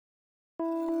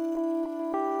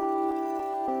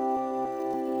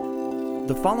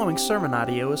The following sermon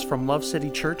audio is from Love City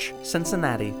Church,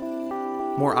 Cincinnati.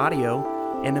 More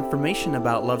audio and information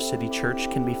about Love City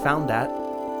Church can be found at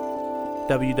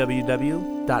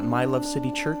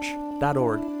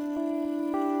www.mylovecitychurch.org.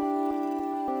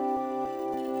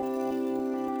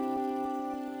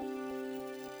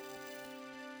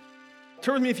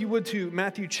 Turn with me, if you would, to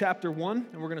Matthew chapter 1,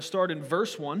 and we're going to start in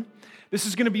verse 1. This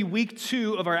is going to be week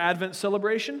 2 of our Advent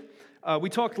celebration.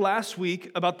 We talked last week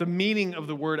about the meaning of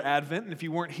the word Advent, and if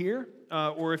you weren't here,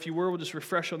 or if you were, we'll just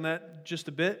refresh on that just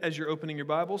a bit as you're opening your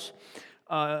Bibles.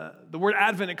 The word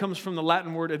Advent, it comes from the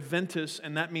Latin word adventus,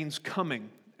 and that means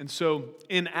coming. And so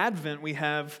in Advent, we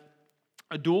have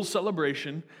a dual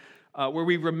celebration where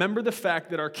we remember the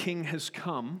fact that our King has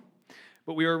come,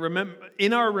 but we are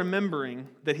in our remembering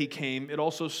that he came, it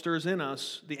also stirs in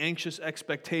us the anxious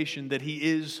expectation that he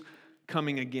is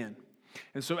coming again.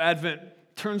 And so Advent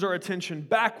turns our attention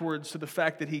backwards to the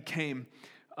fact that he came,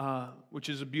 which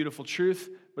is a beautiful truth,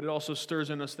 but it also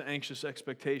stirs in us the anxious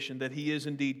expectation that he is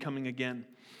indeed coming again.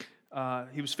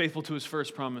 He was faithful to his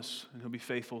first promise, and he'll be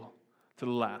faithful to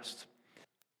the last.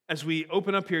 As we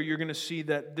open up here, you're going to see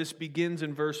that this begins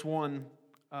in verse 1.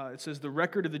 It says, the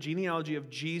record of the genealogy of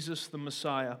Jesus the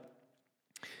Messiah.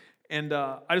 And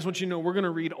I just want you to know, we're going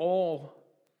to read all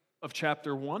of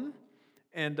chapter 1.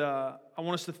 And I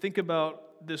want us to think about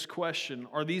this question.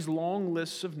 Are these long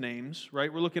lists of names,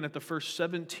 right? We're looking at the first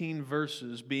 17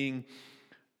 verses being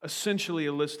essentially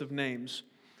a list of names.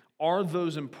 Are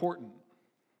those important?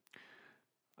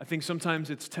 I think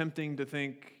sometimes it's tempting to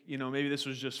think, maybe this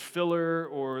was just filler,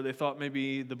 or they thought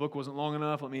maybe the book wasn't long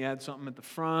enough, let me add something at the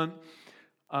front.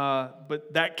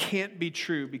 But that can't be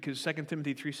true, because 2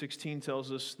 Timothy 3:16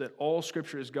 tells us that all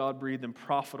Scripture is God-breathed and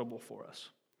profitable for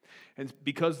us. And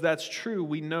because that's true,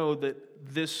 we know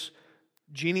that this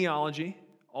genealogy,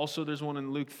 also there's one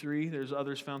in Luke 3, there's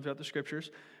others found throughout the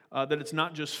Scriptures, that it's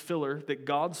not just filler, that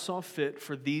God saw fit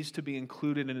for these to be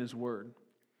included in His Word.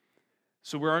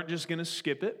 So we aren't just going to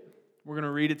skip it, we're going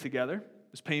to read it together,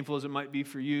 as painful as it might be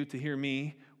for you to hear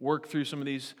me work through some of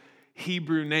these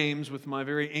Hebrew names with my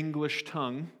very English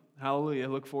tongue. Hallelujah,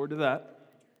 look forward to that.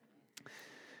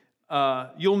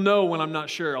 You'll know when I'm not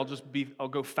sure, I'll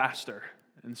go faster,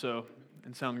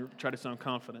 try to sound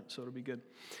confident, so it'll be good.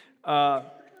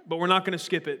 But we're not going to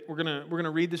skip it. We're going to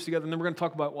read this together, and then we're going to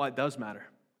talk about why it does matter.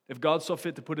 If God saw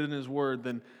fit to put it in His Word,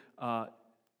 then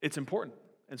it's important.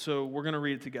 And so we're going to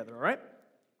read it together, all right?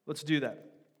 Let's do that.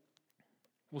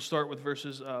 We'll start with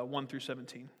verses 1 through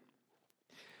 17.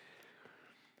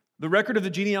 The record of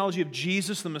the genealogy of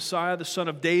Jesus, the Messiah, the son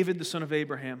of David, the son of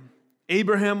Abraham.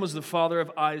 Abraham was the father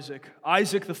of Isaac,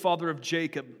 Isaac the father of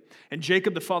Jacob, and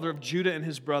Jacob the father of Judah and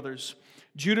his brothers.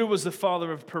 Judah was the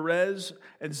father of Perez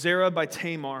and Zerah by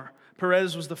Tamar.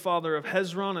 Perez was the father of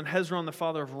Hezron, and Hezron the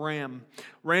father of Ram.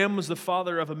 Ram was the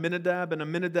father of Amminadab, and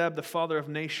Amminadab the father of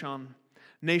Nahshon.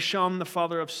 Nahshon the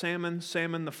father of Salmon,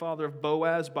 Salmon the father of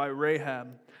Boaz by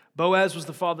Rahab. Boaz was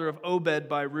the father of Obed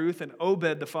by Ruth, and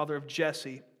Obed the father of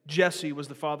Jesse. Jesse was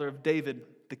the father of David,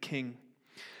 the king.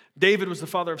 David was the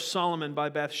father of Solomon by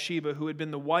Bathsheba, who had been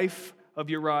the wife of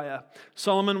Uriah.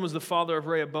 Solomon was the father of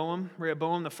Rehoboam,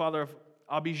 Rehoboam the father of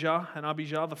Abijah, and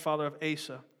Abijah the father of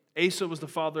Asa. Asa was the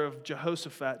father of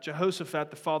Jehoshaphat, Jehoshaphat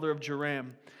the father of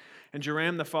Joram, and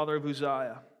Joram the father of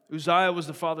Uzziah. Uzziah was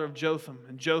the father of Jotham,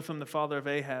 and Jotham the father of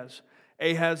Ahaz.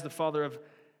 Ahaz the father of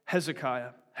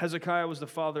Hezekiah. Hezekiah was the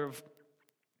father of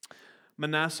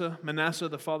Manasseh, Manasseh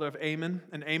the father of Amon,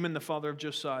 and Amon the father of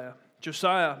Josiah.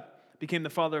 Josiah became the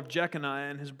father of Jeconiah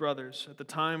and his brothers at the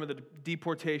time of the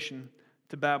deportation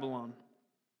to Babylon.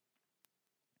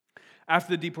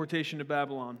 After the deportation to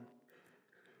Babylon,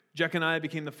 Jeconiah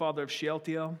became the father of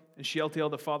Shealtiel, and Shealtiel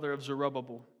the father of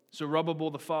Zerubbabel.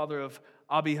 Zerubbabel the father of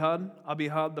Abihud,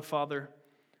 Abihud the father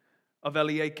of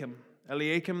Eliakim,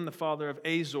 Eliakim the father of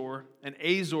Azor, and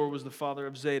Azor was the father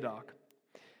of Zadok.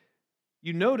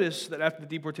 You notice that after the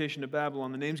deportation to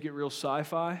Babylon, the names get real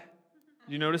sci-fi.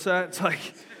 You notice that? It's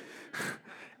like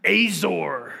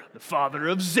Azor, the father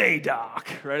of Zadok,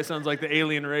 right? It sounds like the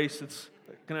alien race that's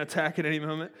going to attack at any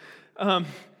moment.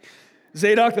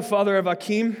 Zadok, the father of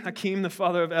Akim, Akim, the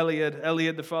father of Eliad,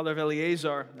 Eliad, the father of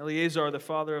Eleazar, Eleazar, the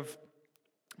father of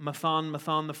Mathan,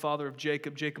 Mathan, the father of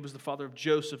Jacob, Jacob was the father of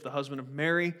Joseph, the husband of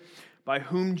Mary, by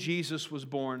whom Jesus was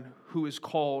born, who is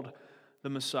called the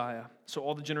Messiah. So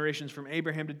all the generations from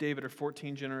Abraham to David are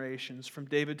 14 generations. From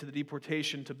David to the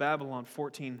deportation to Babylon,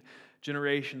 14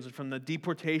 generations. And from the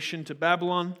deportation to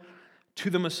Babylon to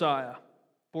the Messiah,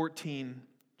 14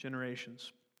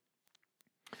 generations.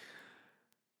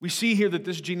 We see here that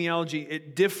this genealogy,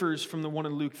 it differs from the one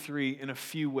in Luke 3 in a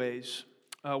few ways.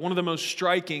 One of the most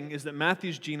striking is that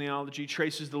Matthew's genealogy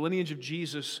traces the lineage of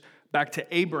Jesus back to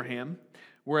Abraham,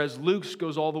 whereas Luke's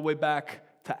goes all the way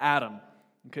back to Adam.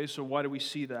 Okay, so why do we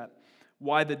see that?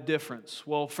 Why the difference?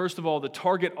 Well, first of all, the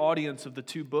target audience of the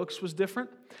two books was different.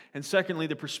 And secondly,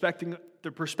 the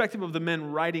perspective of the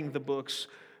men writing the books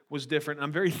was different.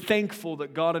 I'm very thankful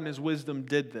that God in His wisdom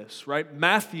did this, right?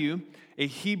 Matthew, a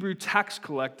Hebrew tax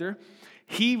collector,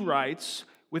 he writes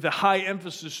with a high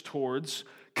emphasis towards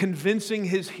convincing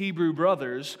his Hebrew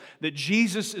brothers that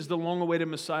Jesus is the long-awaited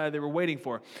Messiah they were waiting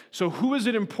for. So who is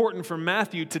it important for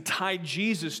Matthew to tie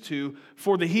Jesus to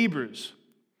for the Hebrews?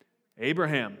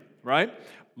 Abraham, right?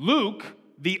 Luke,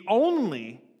 the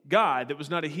only guy that was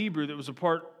not a Hebrew that was a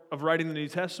part of writing the New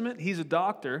Testament, he's a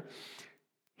doctor.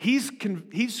 He's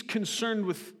concerned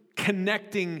with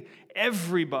connecting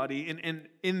everybody,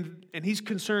 and he's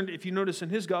concerned, if you notice in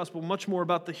his gospel, much more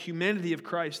about the humanity of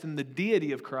Christ and the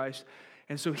deity of Christ.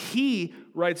 And so he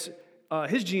writes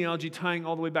his genealogy tying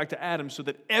all the way back to Adam so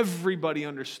that everybody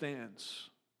understands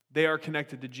they are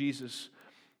connected to Jesus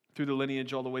through the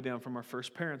lineage all the way down from our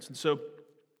first parents. And so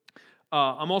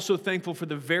I'm also thankful for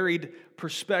the varied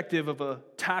perspective of a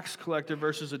tax collector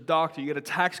versus a doctor. You get a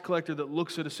tax collector that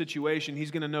looks at a situation,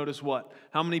 he's going to notice what?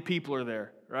 How many people are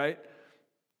there, right?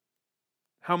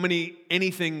 How many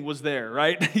anything was there,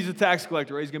 right? He's a tax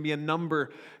collector, right? He's going to be a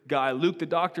number guy. Luke, the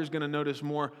doctor, is going to notice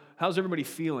more, how's everybody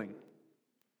feeling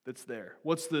that's there?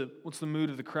 What's the mood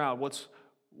of the crowd?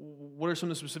 What are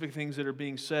some of the specific things that are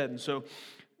being said? And so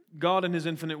God in His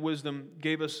infinite wisdom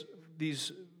gave us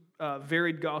these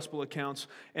varied gospel accounts,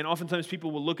 and oftentimes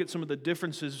people will look at some of the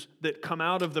differences that come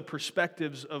out of the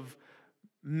perspectives of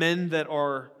men that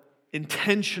are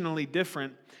intentionally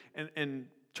different and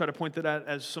try to point that out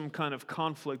as some kind of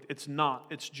conflict. It's not.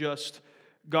 It's just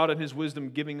God in His wisdom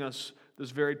giving us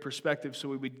those varied perspectives so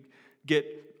we would get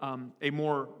a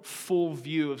more full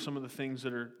view of some of the things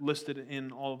that are listed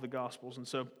in all of the Gospels. And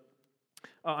so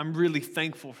I'm really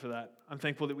thankful for that. I'm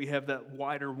thankful that we have that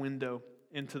wider window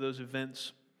into those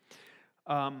events.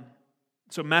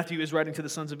 So Matthew is writing to the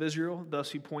sons of Israel,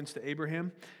 thus he points to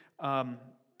Abraham.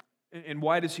 And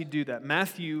why does he do that?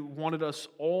 Matthew wanted us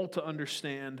all to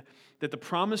understand that the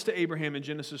promise to Abraham in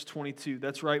Genesis 22,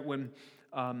 that's right when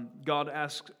God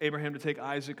asks Abraham to take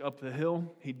Isaac up the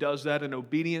hill. He does that in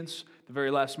obedience. The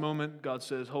very last moment, God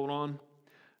says, hold on,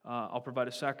 I'll provide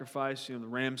a sacrifice. The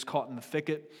ram's caught in the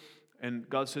thicket. And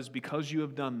God says, because you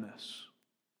have done this,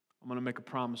 I'm going to make a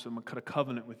promise. I'm going to cut a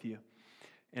covenant with you.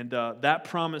 And that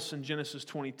promise in Genesis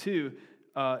 22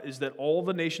 is that all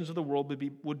the nations of the world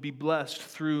would be blessed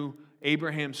through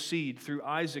Abraham's seed, through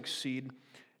Isaac's seed.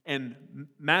 And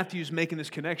Matthew's making this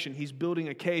connection. He's building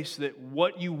a case that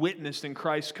what you witnessed in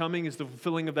Christ's coming is the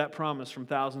fulfilling of that promise from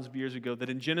thousands of years ago. That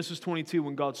in Genesis 22,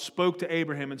 when God spoke to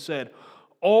Abraham and said,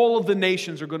 all of the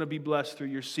nations are going to be blessed through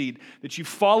your seed. That you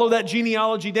follow that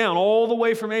genealogy down all the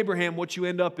way from Abraham, what you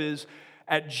end up is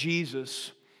at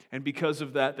Jesus. And because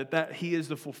of that He is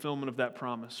the fulfillment of that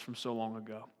promise from so long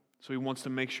ago. So He wants to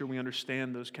make sure we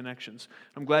understand those connections.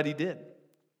 I'm glad He did.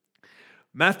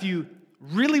 Matthew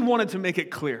really wanted to make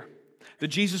it clear that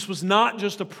Jesus was not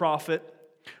just a prophet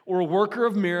or a worker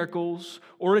of miracles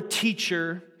or a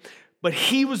teacher, but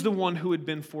He was the one who had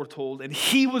been foretold, and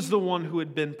He was the one who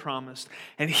had been promised,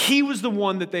 and He was the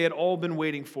one that they had all been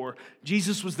waiting for.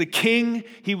 Jesus was the King,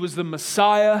 He was the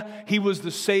Messiah, He was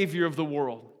the Savior of the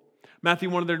world. Matthew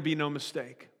wanted there to be no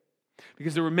mistake,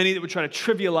 because there were many that would try to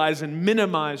trivialize and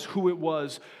minimize who it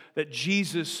was that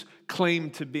Jesus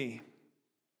claimed to be,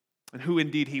 and who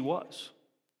indeed He was.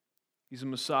 He's a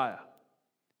Messiah.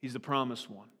 He's the promised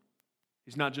one.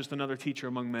 He's not just another teacher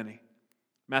among many.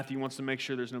 Matthew wants to make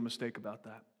sure there's no mistake about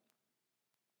that.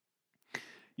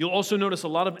 You'll also notice a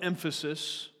lot of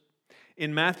emphasis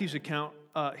in Matthew's account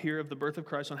here of the birth of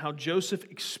Christ on how Joseph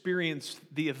experienced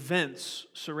the events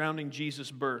surrounding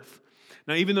Jesus' birth.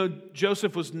 Now, even though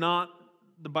Joseph was not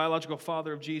the biological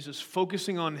father of Jesus,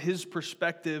 focusing on his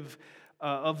perspective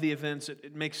of the events,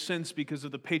 it makes sense because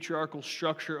of the patriarchal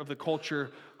structure of the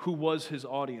culture who was his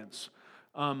audience.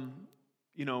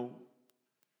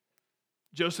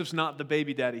 Joseph's not the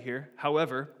baby daddy here.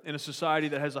 However, in a society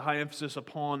that has a high emphasis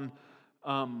upon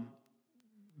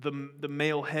the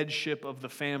male headship of the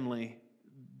family,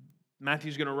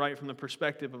 Matthew's going to write from the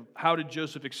perspective of how did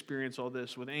Joseph experience all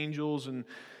this with angels and,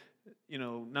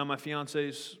 now my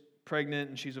fiance's pregnant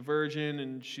and she's a virgin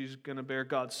and she's going to bear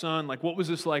God's son. Like, what was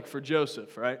this like for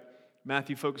Joseph, right?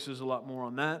 Matthew focuses a lot more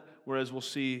on that, whereas we'll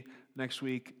see next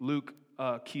week Luke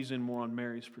keys in more on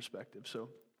Mary's perspective. So,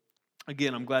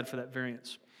 again, I'm glad for that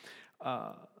variance.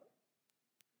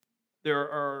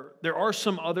 There are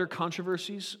some other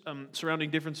controversies surrounding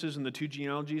differences in the two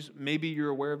genealogies. Maybe you're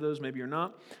aware of those, maybe you're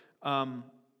not.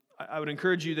 I would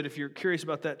encourage you that if you're curious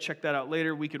about that, check that out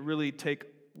later. We could really take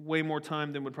way more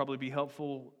time than would probably be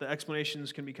helpful. The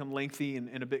explanations can become lengthy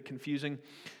and a bit confusing.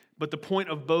 But the point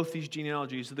of both these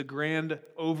genealogies, the grand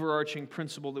overarching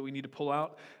principle that we need to pull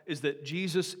out, is that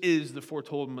Jesus is the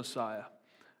foretold Messiah.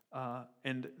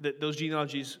 And that those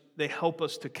genealogies, they help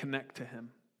us to connect to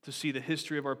him, to see the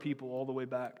history of our people all the way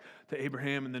back to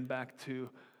Abraham and then back to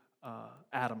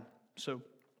Adam. So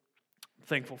I'm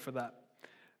thankful for that.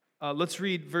 Let's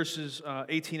read verses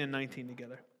 18 and 19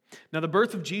 together. Now the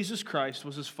birth of Jesus Christ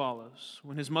was as follows.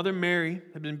 When his mother Mary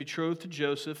had been betrothed to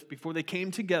Joseph, before they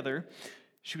came together,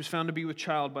 she was found to be with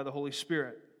child by the Holy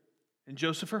Spirit. And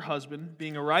Joseph, her husband,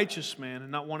 being a righteous man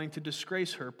and not wanting to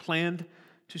disgrace her, planned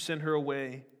to send her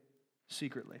away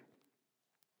secretly.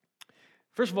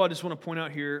 First of all, I just want to point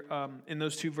out here in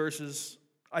those two verses,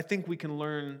 I think we can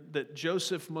learn that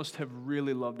Joseph must have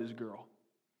really loved his girl.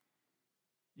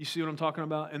 You see what I'm talking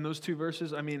about in those two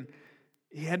verses? I mean,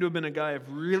 he had to have been a guy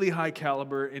of really high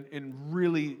caliber and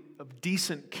really of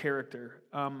decent character.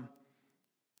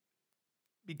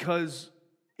 Because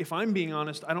if I'm being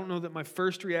honest, I don't know that my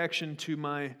first reaction to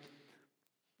my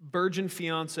virgin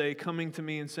fiance coming to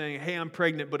me and saying, hey, I'm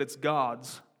pregnant, but it's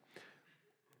God's,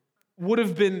 would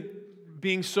have been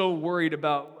being so worried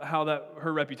about how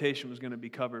her reputation was going to be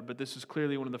covered. But this is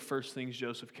clearly one of the first things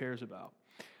Joseph cares about.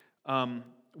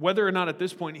 Whether or not at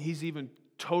this point he's even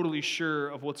totally sure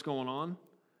of what's going on,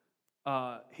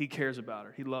 he cares about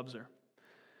her. He loves her.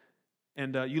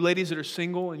 And you ladies that are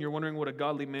single and you're wondering what a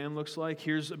godly man looks like,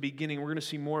 here's a beginning. We're going to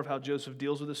see more of how Joseph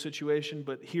deals with the situation,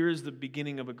 but here's the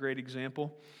beginning of a great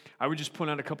example. I would just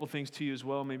point out a couple things to you as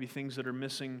well, maybe things that are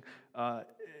missing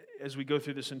as we go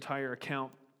through this entire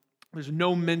account. There's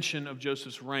no mention of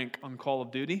Joseph's rank on call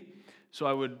of duty, so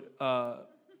I would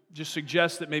just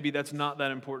suggest that maybe that's not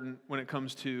that important when it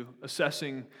comes to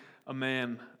assessing a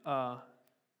man,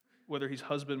 whether he's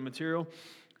husband material.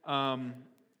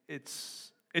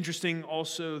 It's interesting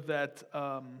also that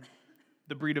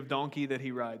the breed of donkey that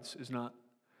he rides is not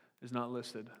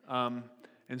listed.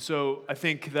 And so I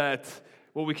think that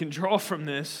what we can draw from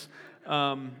this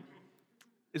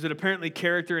is that apparently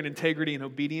character and integrity and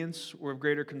obedience were of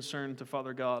greater concern to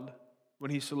Father God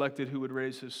when he selected who would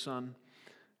raise his son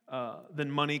than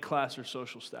money, class, or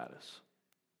social status.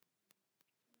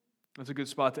 That's a good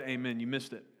spot to amen. You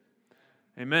missed it.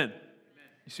 Amen.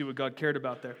 You see what God cared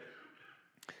about there.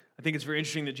 I think it's very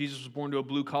interesting that Jesus was born to a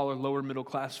blue-collar, lower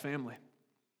middle-class family.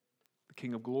 The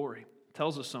King of Glory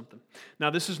tells us something. Now,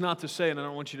 this is not to say, and I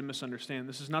don't want you to misunderstand,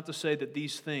 this is not to say that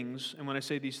these things, and when I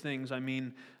say these things, I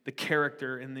mean the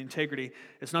character and the integrity.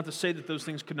 It's not to say that those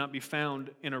things could not be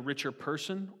found in a richer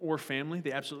person or family.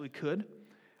 They absolutely could.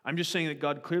 I'm just saying that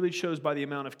God clearly chose by the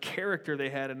amount of character they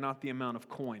had and not the amount of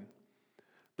coin.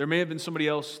 There may have been somebody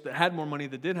else that had more money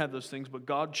that did have those things, but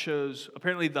God chose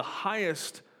apparently the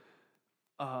highest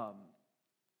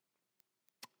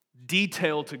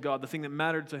detail to God, the thing that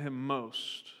mattered to him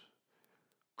most,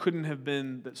 couldn't have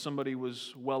been that somebody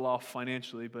was well off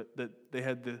financially, but that they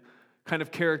had the kind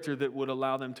of character that would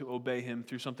allow them to obey him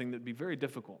through something that would be very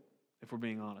difficult, if we're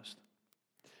being honest.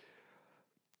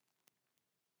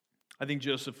 I think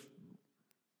Joseph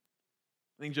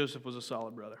was a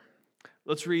solid brother.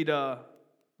 Let's read a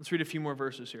few more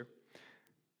verses here.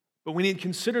 But when he had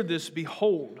considered this,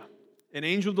 behold, an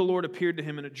angel of the Lord appeared to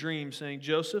him in a dream, saying,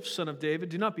 Joseph, son of David,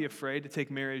 do not be afraid to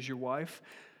take Mary as your wife,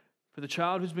 for the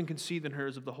child who's been conceived in her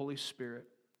is of the Holy Spirit.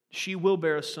 She will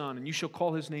bear a son, and you shall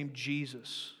call his name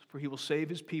Jesus, for he will save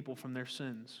his people from their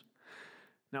sins.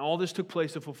 Now all this took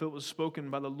place to fulfill what was spoken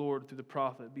by the Lord through the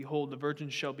prophet. Behold, the virgin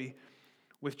shall be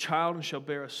with child and shall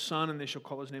bear a son, and they shall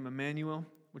call his name Emmanuel,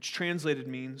 which translated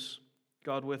means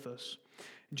God with us.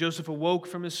 And Joseph awoke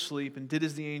from his sleep and did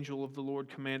as the angel of the Lord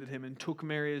commanded him, and took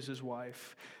Mary as his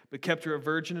wife, but kept her a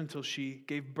virgin until she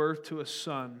gave birth to a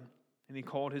son, and he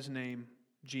called his name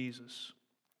Jesus.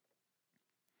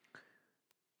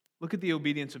 Look at the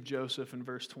obedience of Joseph in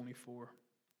verse 24. It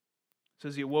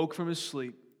says he awoke from his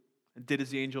sleep and did as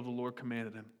the angel of the Lord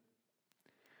commanded him.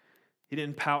 He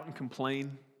didn't pout and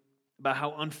complain about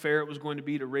how unfair it was going to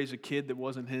be to raise a kid that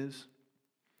wasn't his.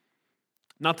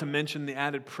 Not to mention the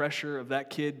added pressure of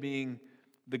that kid being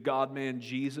the God-man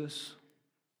Jesus.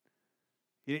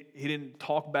 He didn't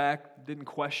talk back, didn't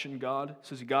question God. It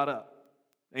says he got up.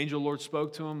 The angel of the Lord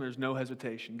spoke to him. There's no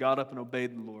hesitation. Got up and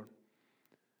obeyed the Lord.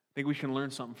 I think we can learn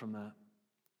something from that.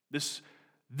 This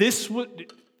was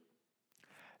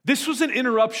an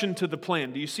interruption to the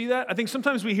plan. Do you see that? I think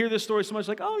sometimes we hear this story so much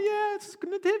like, oh yeah, it's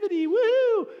nativity,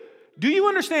 woo! Do you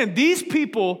understand? These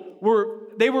people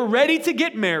were ready to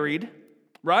get married,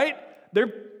 right?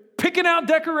 They're picking out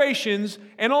decorations,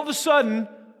 and all of a sudden,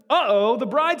 the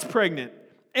bride's pregnant,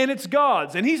 and it's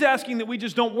God's. And he's asking that we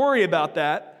just don't worry about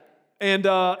that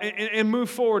and move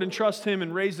forward and trust him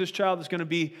and raise this child that's going to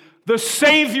be the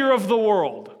Savior of the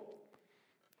world.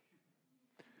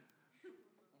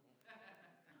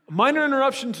 Minor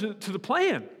interruption to the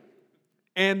plan.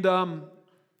 And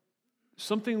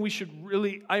something we should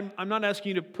really, I'm not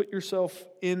asking you to put yourself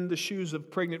in the shoes of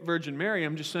pregnant Virgin Mary.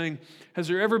 I'm just saying, has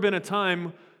there ever been a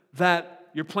time that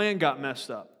your plan got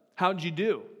messed up? How'd you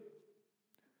do?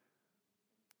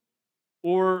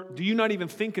 Or do you not even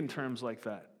think in terms like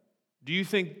that? Do you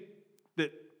think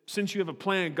that since you have a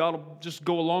plan, God will just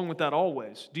go along with that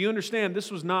always? Do you understand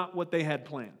this was not what they had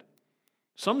planned?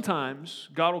 Sometimes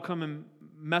God will come and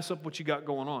mess up what you got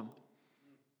going on.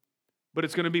 But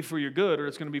it's going to be for your good, or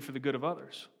it's going to be for the good of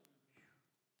others.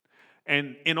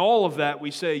 And in all of that,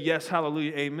 we say, yes,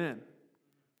 hallelujah, amen.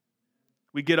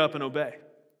 We get up and obey.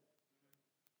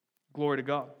 Glory to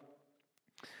God.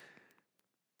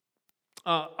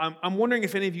 I'm wondering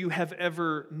if any of you have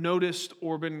ever noticed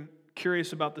or been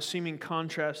curious about the seeming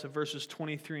contrast of verses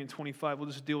 23 and 25. We'll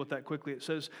just deal with that quickly. It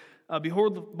says,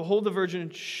 Behold, the virgin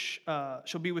shall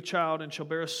be with child and shall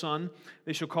bear a son.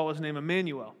 They shall call his name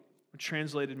Emmanuel, which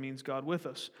translated means God with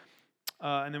us.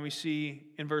 And then we see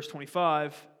in verse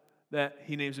 25 that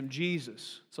he names him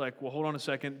Jesus. It's like, well, hold on a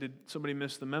second. Did somebody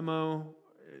miss the memo?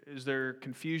 Is there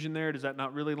confusion there? Does that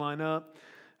not really line up?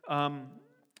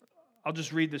 I'll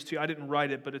just read this to you. I didn't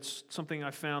write it, but it's something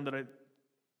I found that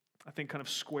I think kind of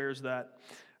squares that.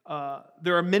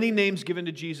 There are many names given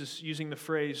to Jesus using the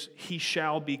phrase, he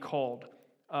shall be called.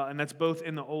 And that's both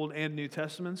in the Old and New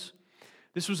Testaments.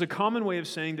 This was a common way of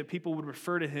saying that people would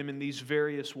refer to him in these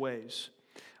various ways.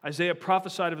 Isaiah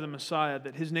prophesied of the Messiah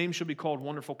that his name shall be called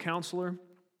Wonderful Counselor,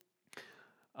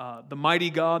 the Mighty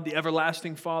God, the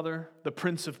Everlasting Father, the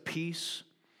Prince of Peace.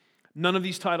 None of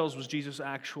these titles was Jesus'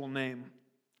 actual name,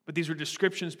 but these were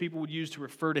descriptions people would use to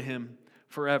refer to him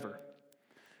forever.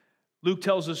 Luke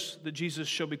tells us that Jesus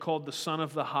shall be called the Son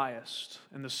of the Highest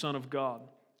and the Son of God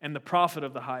and the Prophet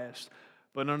of the Highest.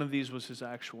 But none of these was his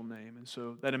actual name. And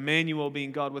so that Emmanuel,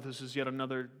 being God with us, is yet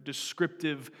another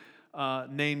descriptive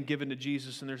name given to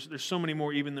Jesus. And there's so many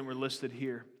more even than were listed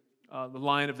here. The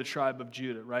Lion of the tribe of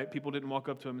Judah, right? People didn't walk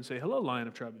up to him and say, hello, Lion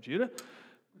of the tribe of Judah.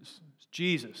 It's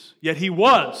Jesus. Yet he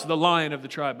was the Lion of the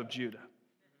tribe of Judah.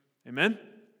 Amen?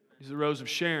 He's the Rose of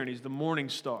Sharon. He's the morning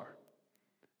star.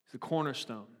 He's the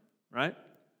cornerstone, right?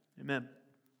 Amen.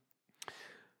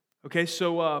 Okay,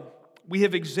 so we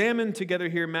have examined together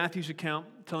here Matthew's account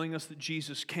telling us that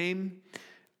Jesus came.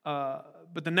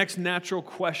 But the next natural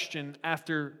question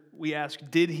after we ask,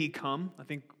 did he come? I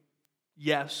think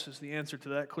yes is the answer to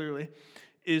that clearly,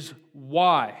 is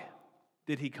why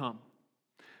did he come?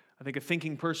 I think a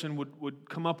thinking person would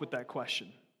come up with that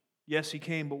question. Yes, he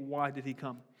came, but why did he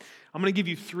come? I'm going to give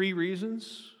you 3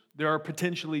 reasons. There are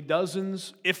potentially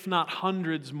dozens, if not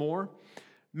hundreds more,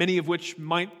 many of which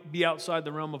might be outside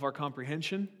the realm of our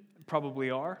comprehension, probably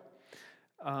are.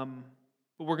 But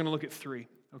we're going to look at 3,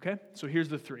 okay? So here's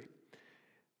the 3.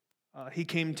 He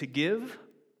came to give,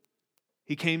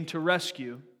 he came to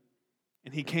rescue,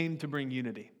 and he came to bring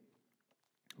unity.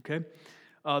 Okay?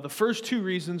 The first 2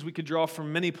 reasons we could draw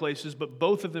from many places, but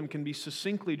both of them can be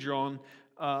succinctly drawn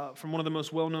from one of the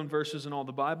most well-known verses in all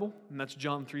the Bible, and that's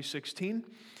John 3:16.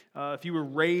 If you were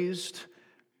raised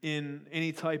in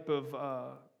any type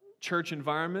of church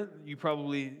environment, you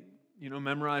probably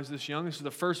memorized this young. This is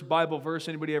the first Bible verse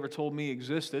anybody ever told me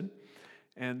existed,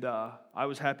 and I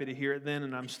was happy to hear it then,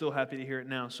 and I'm still happy to hear it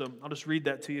now. So I'll just read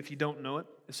that to you if you don't know it.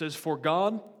 It says, "For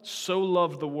God so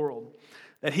loved the world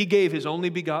that he gave his only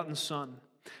begotten Son,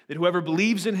 that whoever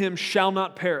believes in him shall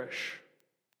not perish,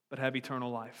 but have eternal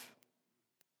life."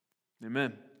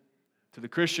 Amen. To the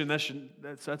Christian,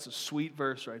 that's a sweet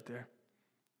verse right there.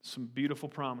 Some beautiful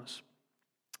promise.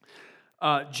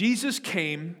 Jesus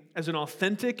came as an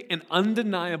authentic and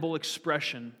undeniable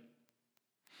expression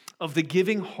of the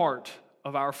giving heart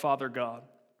of our Father God.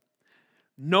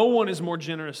 No one is more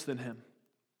generous than him,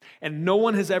 and no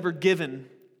one has ever given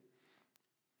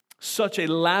such a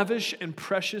lavish and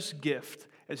precious gift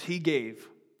as he gave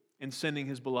in sending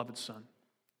his beloved Son.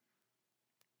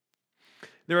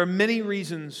 There are many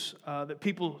reasons that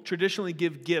people traditionally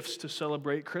give gifts to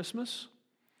celebrate Christmas,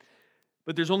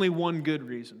 but there's only one good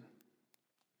reason.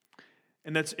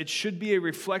 And that's it should be a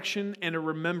reflection and a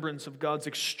remembrance of God's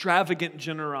extravagant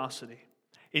generosity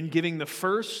in giving the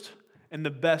first and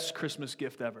the best Christmas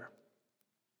gift ever.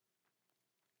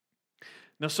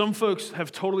 Now, some folks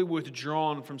have totally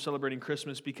withdrawn from celebrating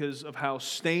Christmas because of how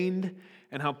stained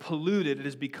and how polluted it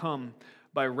has become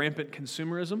by rampant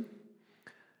consumerism.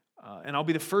 And I'll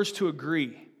be the first to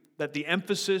agree that the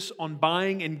emphasis on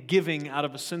buying and giving out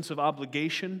of a sense of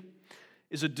obligation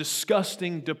is a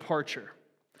disgusting departure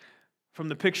from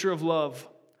the picture of love,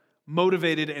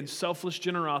 motivated and selfless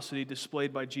generosity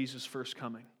displayed by Jesus' first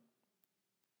coming.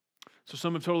 So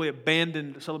some have totally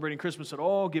abandoned celebrating Christmas at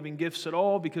all, giving gifts at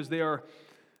all, because they are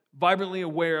vibrantly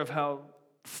aware of how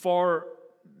far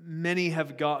many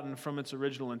have gotten from its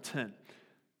original intent.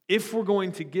 If we're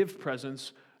going to give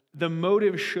presents, the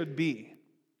motive should be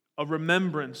a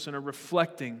remembrance and a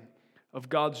reflecting of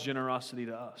God's generosity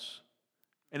to us.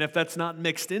 And if that's not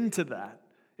mixed into that,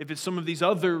 if it's some of these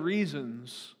other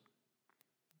reasons,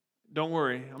 don't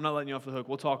worry, I'm not letting you off the hook.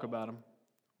 We'll talk about them.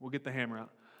 We'll get the hammer out.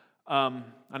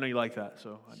 I know you like that,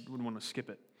 so I wouldn't want to skip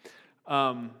it.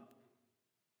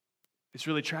 It's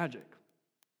really tragic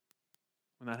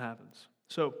when that happens.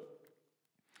 So,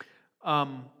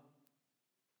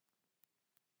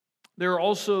 there are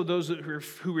also those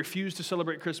who refuse to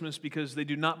celebrate Christmas because they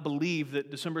do not believe that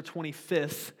December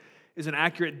 25th is an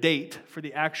accurate date for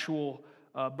the actual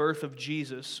birth of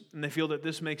Jesus, and they feel that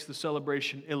this makes the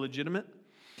celebration illegitimate.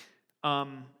 I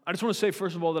just want to say,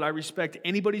 first of all, that I respect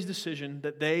anybody's decision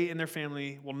that they and their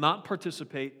family will not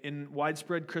participate in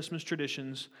widespread Christmas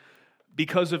traditions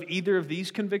because of either of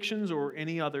these convictions or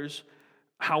any others.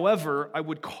 However, I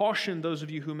would caution those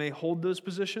of you who may hold those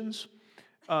positions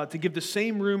to give the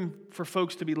same room for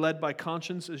folks to be led by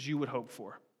conscience as you would hope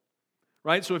for.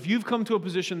 Right? So if you've come to a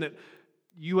position that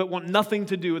you want nothing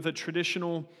to do with a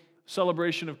traditional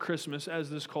celebration of Christmas, as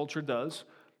this culture does,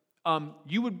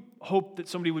 you would hope that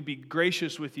somebody would be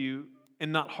gracious with you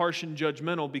and not harsh and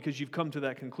judgmental because you've come to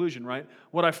that conclusion, right?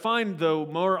 What I find, though,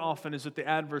 more often is that the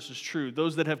adverse is true.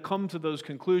 Those that have come to those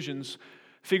conclusions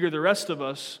figure the rest of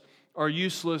us are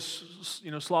useless,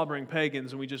 slobbering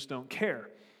pagans, and we just don't care.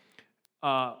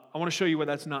 I want to show you why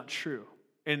that's not true.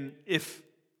 And if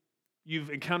you've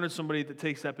encountered somebody that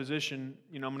takes that position,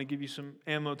 I'm going to give you some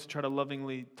ammo to try to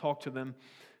lovingly talk to them.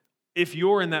 If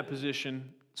you're in that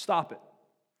position, stop it,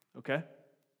 okay?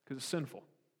 Because it's sinful.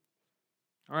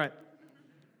 All right.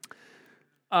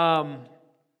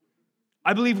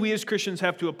 I believe we as Christians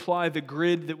have to apply the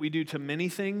grid that we do to many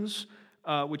things,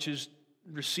 which is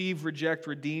receive, reject,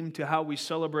 redeem, to how we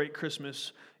celebrate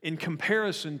Christmas in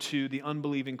comparison to the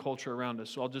unbelieving culture around us.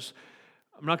 So I'm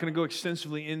not going to go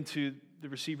extensively into the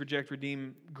receive, reject,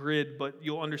 redeem grid, but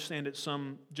you'll understand it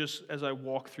some just as I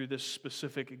walk through this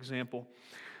specific example.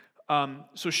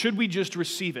 So should we just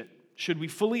receive it? Should we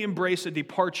fully embrace a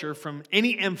departure from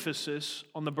any emphasis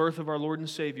on the birth of our Lord and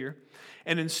Savior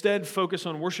and instead focus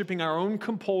on worshiping our own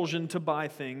compulsion to buy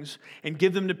things and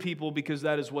give them to people because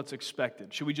that is what's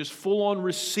expected? Should we just full-on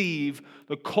receive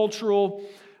the cultural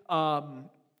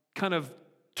kind of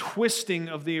twisting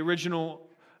of the original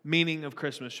meaning of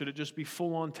Christmas? Should it just be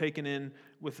full-on taken in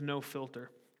with no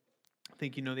filter? I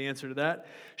think you know the answer to that.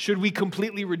 Should we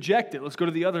completely reject it? Let's go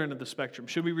to the other end of the spectrum.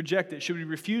 Should we reject it? Should we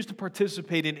refuse to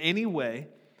participate in any way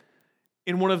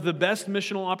in one of the best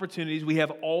missional opportunities we have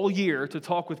all year to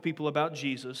talk with people about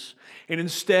Jesus, and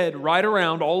instead ride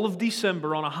around all of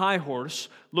December on a high horse,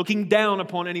 looking down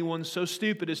upon anyone so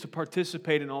stupid as to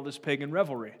participate in all this pagan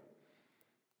revelry?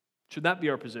 Should that be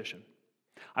our position?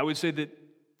 I would say that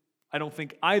I don't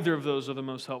think either of those are the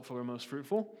most helpful or most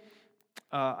fruitful.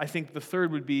 I think the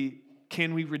third would be,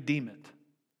 can we redeem it?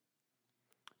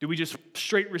 Do we just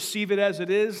straight receive it as it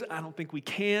is? I don't think we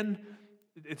can.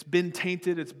 It's been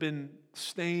tainted. It's been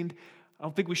stained. I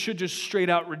don't think we should just straight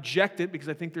out reject it because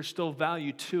I think there's still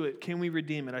value to it. Can we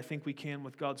redeem it? I think we can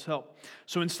with God's help.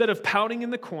 So instead of pouting in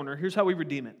the corner, here's how we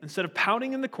redeem it. Instead of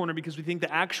pouting in the corner because we think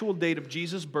the actual date of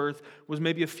Jesus' birth was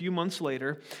maybe a few months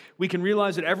later, we can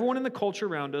realize that everyone in the culture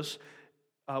around us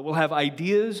will have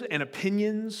ideas and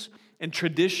opinions and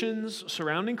traditions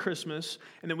surrounding Christmas,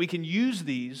 and that we can use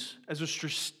these as a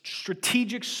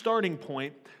strategic starting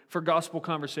point for gospel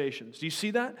conversations. Do you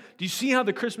see that? Do you see how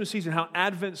the Christmas season, how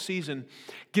Advent season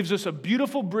gives us a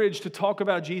beautiful bridge to talk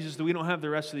about Jesus that we don't have the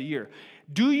rest of the year?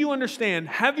 Do you understand,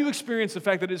 have you experienced the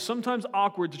fact that it's sometimes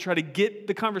awkward to try to get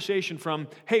the conversation from,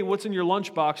 hey, what's in your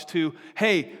lunchbox, to,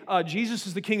 hey, Jesus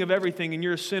is the king of everything and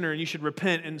you're a sinner and you should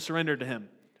repent and surrender to him?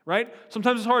 Right?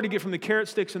 Sometimes it's hard to get from the carrot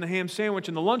sticks and the ham sandwich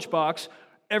and the lunchbox,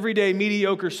 everyday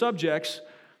mediocre subjects,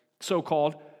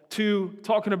 so-called, to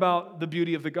talking about the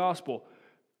beauty of the gospel.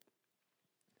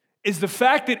 Is the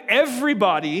fact that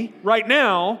everybody right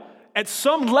now at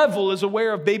some level is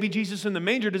aware of baby Jesus in the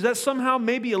manger, does that somehow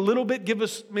maybe a little bit give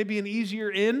us maybe an easier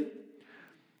in?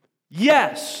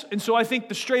 Yes. And so I think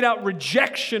the straight out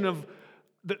rejection of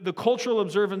the cultural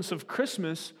observance of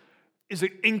Christmas is an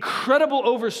incredible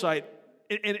oversight,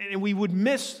 and we would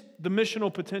miss the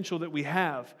missional potential that we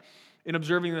have in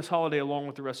observing this holiday along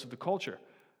with the rest of the culture.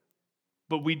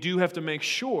 But we do have to make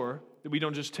sure that we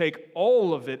don't just take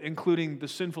all of it, including the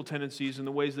sinful tendencies and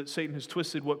the ways that Satan has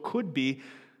twisted what could be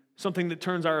something that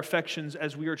turns our affections,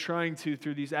 as we are trying to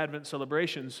through these Advent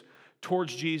celebrations,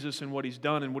 towards Jesus and what He's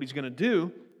done and what He's going to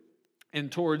do,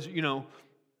 and towards,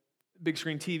 big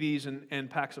screen TVs and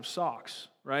packs of socks,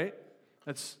 right?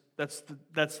 That's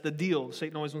the deal.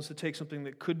 Satan always wants to take something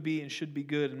that could be and should be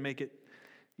good and make it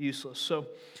useless. So,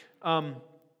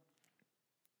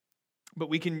 but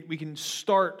we can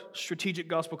start strategic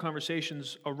gospel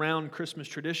conversations around Christmas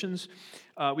traditions.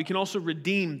 We can also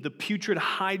redeem the putrid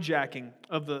hijacking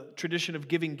of the tradition of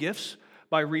giving gifts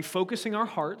by refocusing our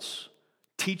hearts,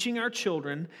 teaching our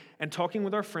children, and talking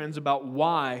with our friends about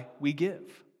why we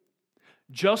give.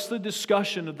 Just the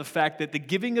discussion of the fact that the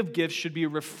giving of gifts should be a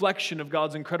reflection of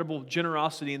God's incredible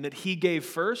generosity and that He gave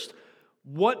first.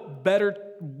 What better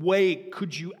way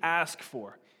could you ask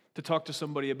for to talk to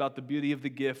somebody about the beauty of the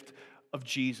gift of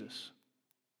Jesus?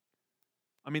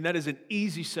 I mean, that is an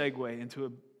easy segue into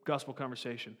a gospel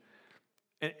conversation.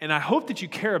 And I hope that you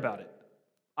care about it.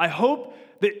 I hope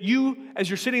that you, as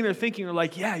you're sitting there thinking, are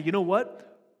like, yeah, you know what?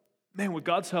 Man, with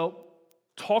God's help,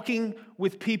 talking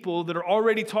with people that are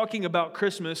already talking about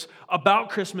Christmas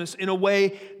in a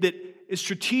way that is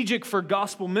strategic for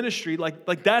gospel ministry,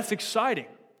 like that's exciting.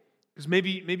 Because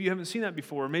maybe you haven't seen that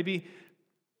before. Maybe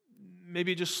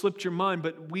it just slipped your mind,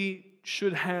 but we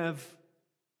should have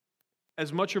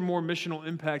as much or more missional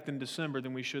impact in December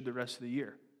than we should the rest of the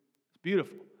year. It's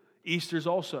beautiful. Easter's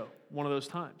also one of those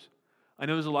times. I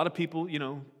know there's a lot of people,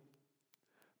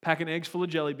 packing eggs full of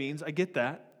jelly beans. I get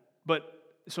that. But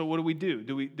so what do?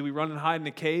 Do we run and hide in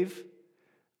a cave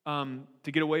to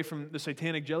get away from the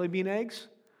satanic jelly bean eggs?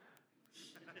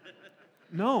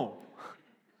 No.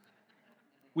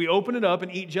 We open it up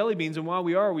and eat jelly beans, and while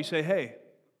we say, hey,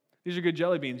 these are good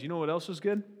jelly beans. You know what else is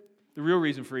good? The real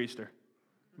reason for Easter.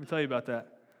 Let me tell you about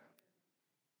that.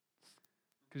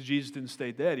 Because Jesus didn't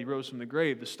stay dead. He rose from the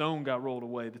grave. The stone got rolled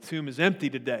away. The tomb is empty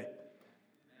today.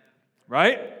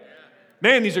 Right?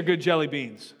 Man, these are good jelly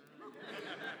beans.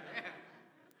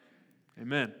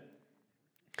 Amen.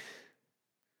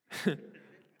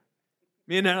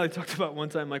 Me and Natalie talked about one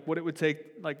time, what it would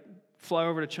take, fly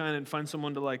over to China and find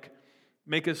someone to,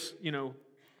 make us,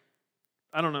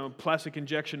 I don't know, plastic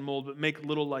injection mold, but make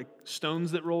little,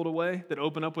 stones that rolled away, that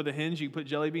open up with a hinge you can put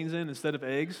jelly beans in instead of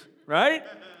eggs, right?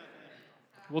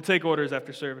 We'll take orders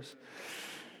after service.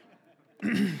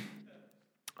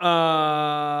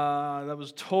 That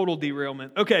was total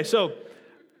derailment. Okay, so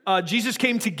Jesus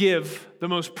came to give the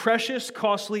most precious,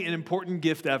 costly, and important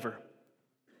gift ever.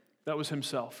 That was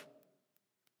Himself,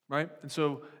 right? And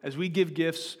so as we give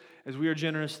gifts, as we are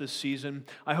generous this season,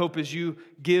 I hope as you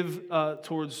give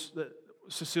towards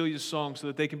Cecilia's song so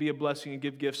that they can be a blessing and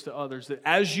give gifts to others, that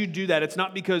as you do that, it's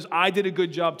not because I did a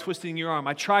good job twisting your arm.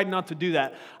 I tried not to do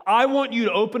that. I want you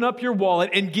to open up your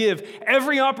wallet and give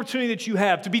every opportunity that you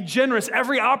have, to be generous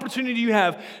every opportunity you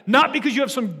have, not because you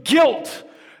have some guilt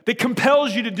that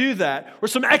compels you to do that, or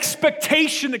some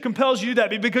expectation that compels you to do that,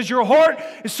 but because your heart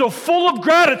is so full of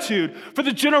gratitude for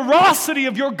the generosity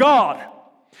of your God,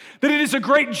 that it is a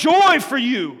great joy for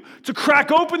you to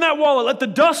crack open that wallet, let the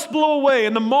dust blow away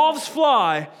and the moths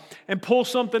fly, and pull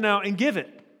something out and give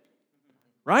it.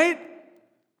 Right?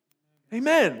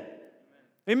 Amen.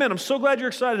 Amen. I'm so glad you're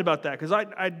excited about that, because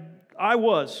I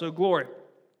was, so glory.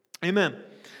 Amen.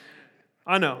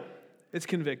 I know. It's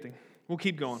convicting. We'll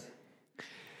keep going.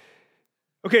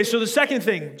 Okay, so the second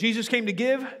thing, Jesus came to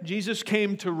give, Jesus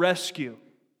came to rescue.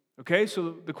 Okay,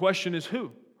 so the question is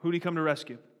who? Who did He come to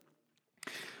rescue?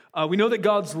 We know that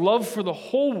God's love for the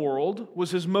whole world was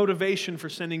His motivation for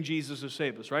sending Jesus to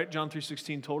save us, right? John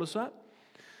 3:16 told us that.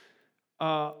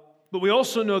 But we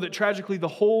also know that tragically the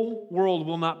whole world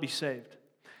will not be saved.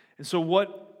 And so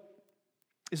what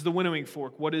is the winnowing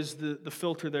fork? What is the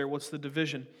filter there? What's the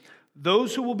division?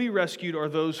 Those who will be rescued are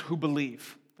those who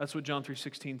believe. That's what John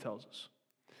 3:16 tells us.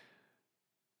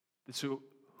 So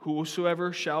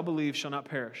whosoever shall believe shall not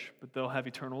perish, but they'll have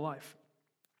eternal life.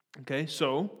 Okay,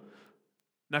 so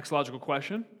next logical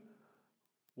question,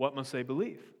 what must they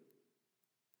believe?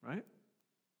 Right?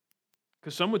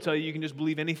 Because some would tell you can just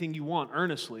believe anything you want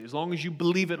earnestly. As long as you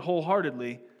believe it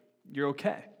wholeheartedly, you're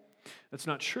okay. That's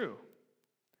not true.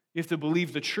 You have to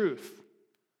believe the truth.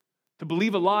 To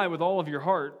believe a lie with all of your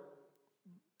heart,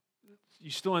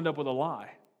 you still end up with a lie.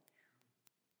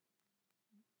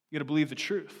 You got to believe the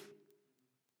truth.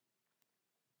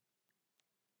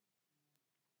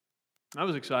 That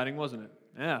was exciting, wasn't it?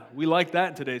 Yeah, we like that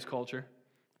in today's culture.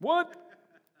 What?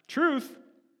 Truth?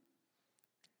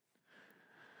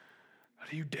 How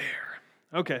do you dare?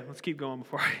 Okay, let's keep going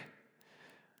before I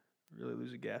really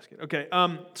lose a gasket. Okay,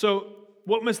 so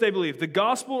what must they believe? The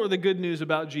gospel or the good news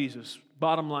about Jesus?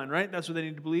 Bottom line, right? That's what they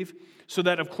need to believe. So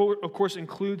that, of course,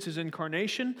 includes his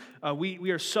incarnation.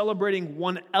 We are celebrating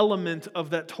one element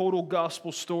of that total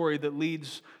gospel story that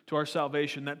leads to our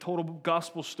salvation, that total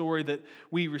gospel story that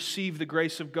we receive the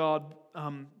grace of God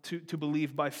to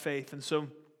believe by faith. And so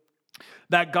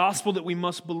that gospel that we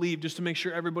must believe, just to make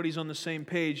sure everybody's on the same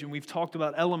page, and we've talked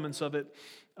about elements of it,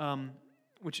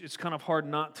 which it's kind of hard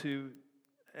not to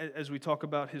as we talk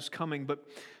about his coming, but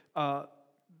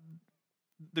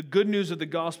the good news of the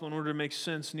gospel, in order to make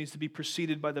sense, needs to be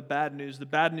preceded by the bad news. The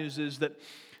bad news is that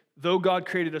though God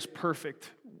created us perfect,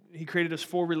 he created us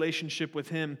for relationship with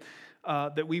him,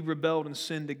 that we rebelled and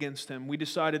sinned against him. We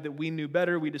decided that we knew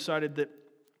better. We decided that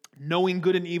knowing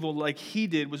good and evil like he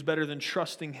did was better than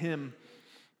trusting him.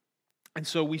 And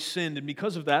so we sinned. And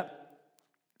because of that,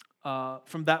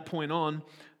 from that point on,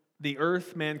 the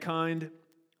earth, mankind,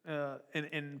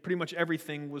 and pretty much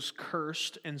everything was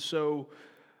cursed. And so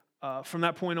from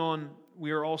that point on,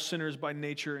 we are all sinners by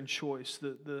nature and choice.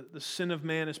 The sin of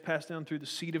man is passed down through the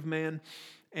seed of man,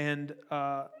 and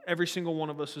every single one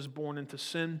of us is born into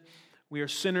sin. We are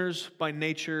sinners by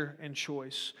nature and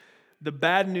choice. The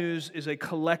bad news is a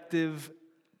collective,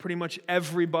 pretty much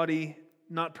everybody,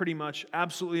 not pretty much,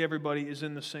 absolutely everybody is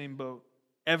in the same boat.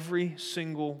 Every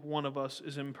single one of us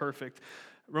is imperfect.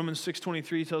 Romans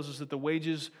 6:23 tells us that the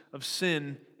wages of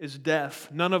sin is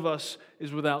death. None of us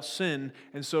is without sin.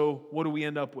 And so what do we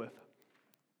end up with?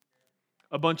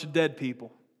 A bunch of dead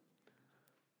people.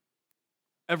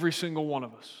 Every single one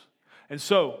of us. And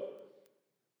so,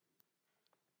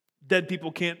 dead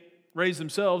people can't raise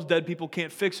themselves. Dead people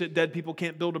can't fix it. Dead people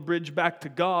can't build a bridge back to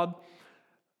God.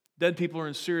 Dead people are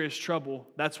in serious trouble.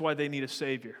 That's why they need a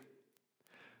Savior.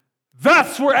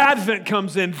 That's where Advent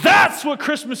comes in. That's what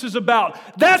Christmas is about.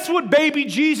 That's what baby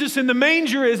Jesus in the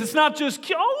manger is. It's not just,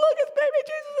 oh, look, it's baby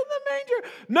Jesus in the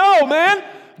manger. No, man.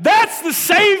 That's the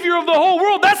Savior of the whole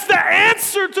world. That's the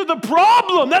answer to the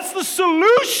problem. That's the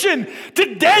solution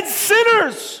to dead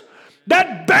sinners.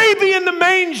 That baby in the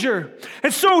manger.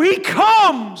 And so he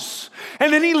comes,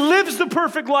 and then he lives the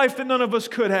perfect life that none of us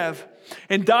could have,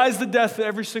 and dies the death that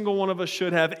every single one of us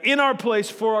should have in our place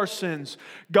for our sins.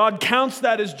 God counts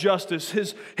that as justice.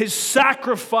 His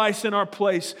sacrifice in our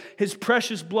place, his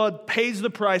precious blood pays the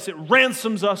price. It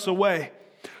ransoms us away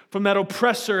from that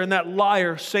oppressor and that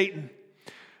liar, Satan.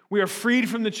 We are freed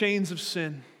from the chains of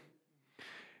sin,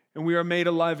 and we are made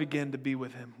alive again to be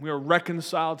with him. We are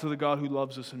reconciled to the God who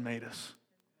loves us and made us.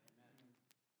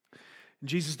 And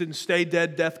Jesus didn't stay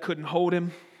dead. Death couldn't hold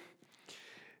him.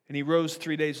 And he rose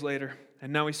 3 days later.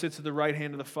 And now he sits at the right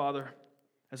hand of the Father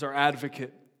as our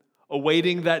advocate,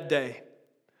 awaiting that day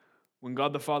when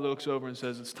God the Father looks over and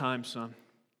says, it's time, son.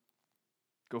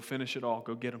 Go finish it all.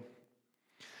 Go get him.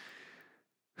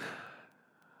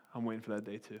 I'm waiting for that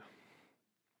day too.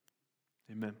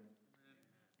 Amen.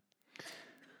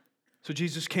 So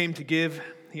Jesus came to give.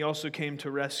 He also came to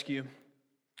rescue.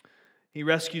 He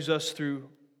rescues us through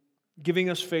giving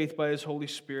us faith by his Holy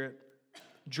Spirit,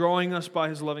 drawing us by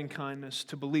his loving kindness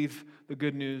to believe the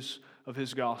good news of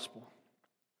his gospel.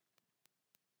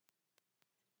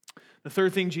 The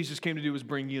third thing Jesus came to do was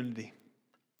bring unity.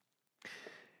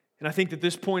 And I think that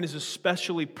this point is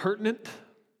especially pertinent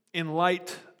in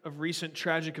light of recent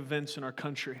tragic events in our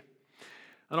country.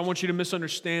 I don't want you to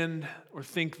misunderstand or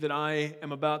think that I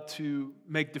am about to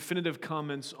make definitive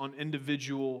comments on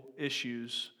individual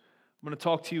issues. I'm going to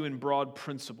talk to you in broad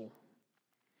principle.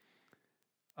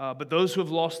 But those who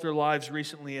have lost their lives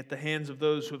recently at the hands of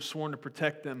those who have sworn to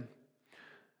protect them,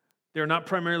 they are not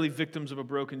primarily victims of a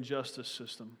broken justice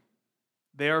system.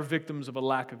 They are victims of a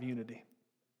lack of unity.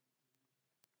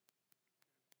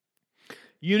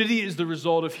 Unity is the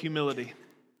result of humility.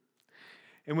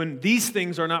 And when these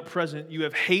things are not present, you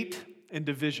have hate and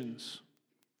divisions.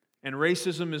 And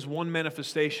racism is one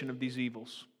manifestation of these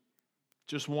evils.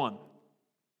 Just one.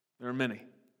 There are many,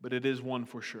 but it is one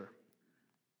for sure.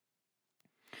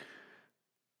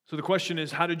 So the question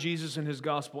is, how did Jesus and his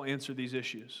gospel answer these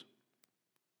issues?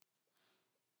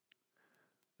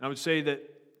 And I would say that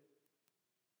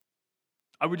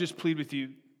I would just plead with you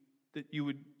that you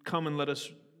would come and let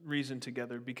us reason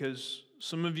together, because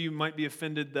some of you might be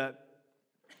offended that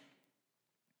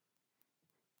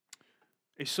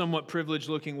a somewhat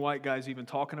privileged-looking white guy is even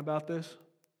talking about this.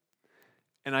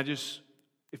 And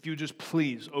if you just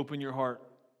please open your heart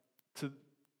to,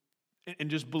 and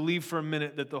just believe for a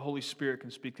minute that the Holy Spirit can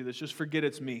speak to this. Just forget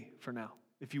it's me for now,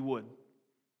 if you would.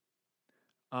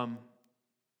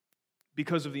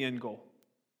 because of the end goal.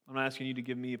 I'm not asking you to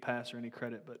give me a pass or any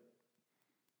credit, but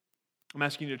I'm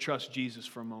asking you to trust Jesus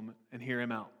for a moment and hear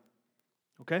him out.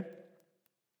 Okay?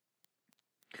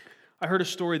 I heard a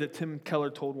story that Tim Keller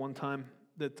told one time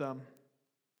that I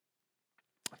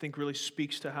think really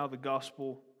speaks to how the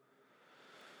gospel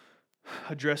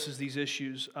addresses these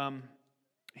issues.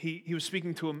 He was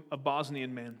speaking to a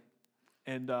Bosnian man,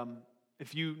 and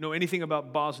if you know anything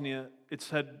about Bosnia, it's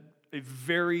had a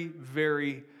very,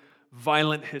 very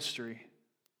violent history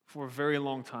for a very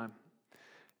long time.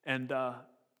 And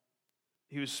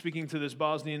he was speaking to this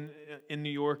Bosnian in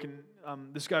New York,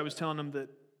 and this guy was telling him that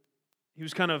he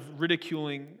was kind of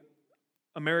ridiculing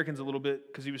Americans a little bit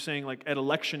because he was saying, like, at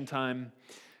election time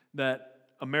that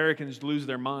Americans lose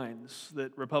their minds,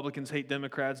 that Republicans hate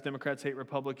Democrats, Democrats hate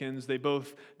Republicans. They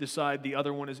both decide the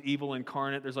other one is evil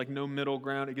incarnate. There's like no middle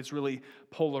ground. It gets really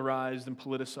polarized and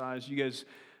politicized. You guys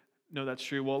know that's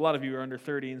true. Well, a lot of you are under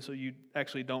 30, and so you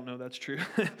actually don't know that's true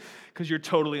because you're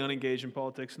totally unengaged in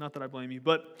politics. Not that I blame you.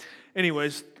 But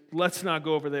anyways, let's not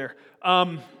go over there.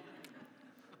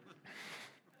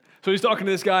 So he's talking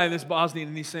to this guy in this Bosnian,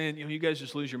 and he's saying, you guys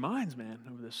just lose your minds, man,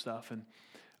 over this stuff. And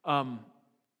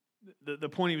the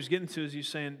point he was getting to is he's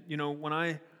saying,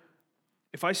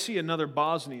 if I see another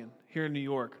Bosnian here in New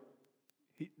York,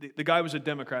 the guy was a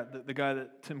Democrat, the guy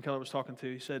that Tim Keller was talking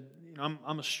to, he said,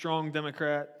 I'm a strong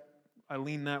Democrat, I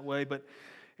lean that way, but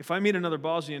if I meet another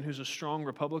Bosnian who's a strong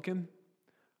Republican,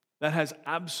 that has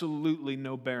absolutely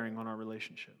no bearing on our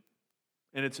relationship.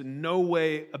 And it's in no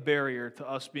way a barrier to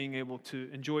us being able to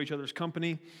enjoy each other's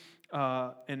company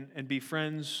and be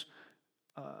friends.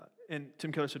 And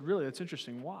Tim Keller said, really, that's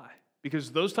interesting. Why?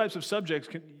 Because those types of subjects,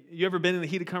 you ever been in a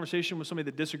heated conversation with somebody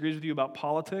that disagrees with you about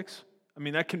politics? I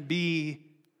mean, that can be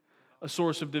a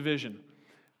source of division.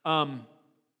 And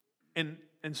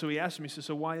so he asked him, he said,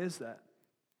 so why is that?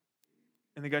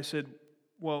 And the guy said,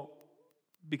 well,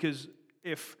 because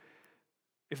if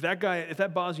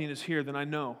that Bosnian is here, then I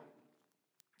know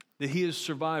that he has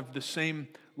survived the same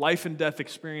life and death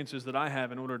experiences that I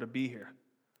have in order to be here.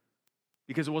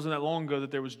 Because it wasn't that long ago that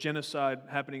there was genocide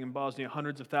happening in Bosnia.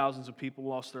 Hundreds of thousands of people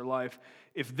lost their life.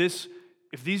 If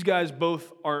these guys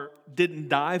both didn't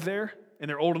die there, and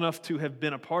they're old enough to have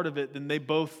been a part of it, then they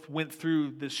both went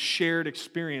through this shared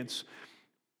experience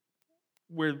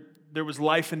where there was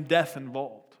life and death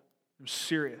involved. It was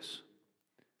serious.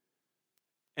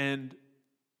 And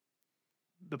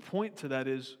the point to that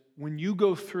is, when you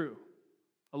go through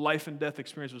a life and death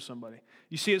experience with somebody,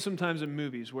 you see it sometimes in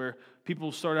movies where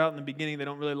people start out in the beginning, they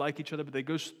don't really like each other, but they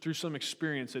go through some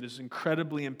experience that is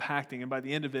incredibly impacting, and by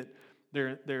the end of it,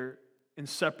 they're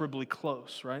inseparably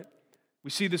close, right? We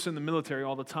see this in the military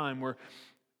all the time, where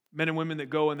men and women that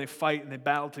go and they fight and they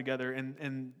battle together,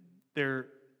 and they're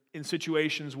in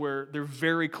situations where they're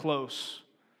very close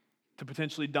to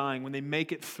potentially dying. When they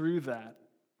make it through that,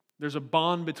 there's a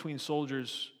bond between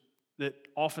soldiers that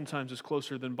oftentimes is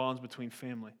closer than bonds between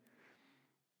family.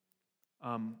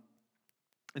 And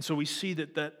so we see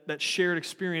that shared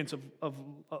experience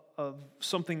of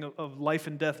something of life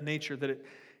and death nature, that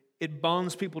it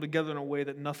bonds people together in a way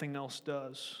that nothing else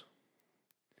does.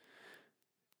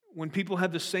 When people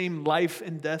have the same life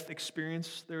and death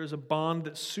experience, there is a bond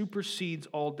that supersedes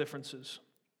all differences.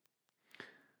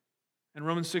 In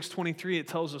Romans 6:23, it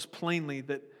tells us plainly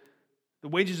that the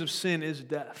wages of sin is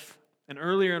death. And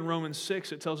earlier in Romans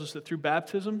 6, it tells us that through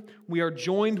baptism, we are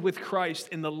joined with Christ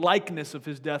in the likeness of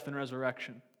his death and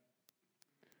resurrection.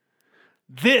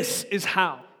 This is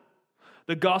how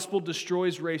the gospel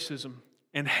destroys racism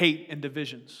and hate and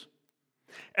divisions.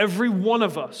 Every one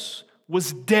of us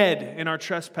was dead in our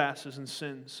trespasses and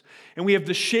sins. And we have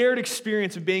the shared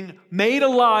experience of being made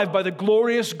alive by the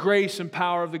glorious grace and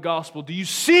power of the gospel. Do you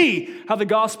see how the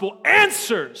gospel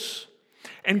answers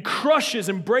and crushes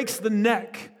and breaks the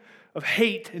neck of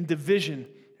hate and division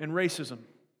and racism?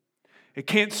 It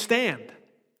can't stand.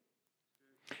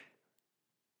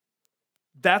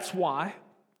 That's why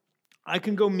I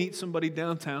can go meet somebody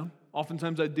downtown.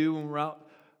 Oftentimes I do when we're out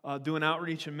doing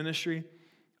outreach and ministry.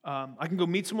 I can go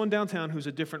meet someone downtown who's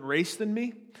a different race than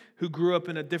me, who grew up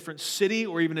in a different city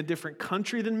or even a different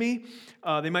country than me.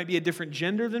 They might be a different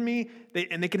gender than me,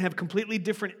 and they can have completely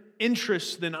different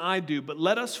interests than I do. But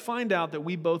let us find out that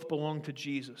we both belong to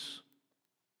Jesus.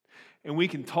 And we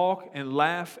can talk and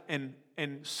laugh and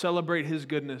celebrate his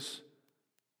goodness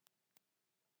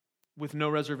with no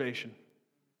reservation.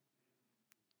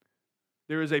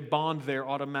 There is a bond there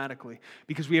automatically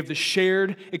because we have the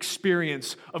shared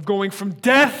experience of going from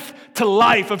death to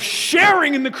life, of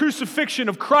sharing in the crucifixion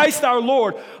of Christ our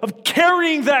Lord, of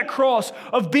carrying that cross,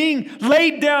 of being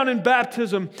laid down in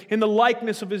baptism in the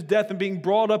likeness of his death and being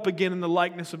brought up again in the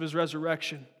likeness of his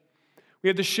resurrection. We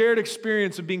have the shared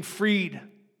experience of being freed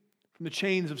from the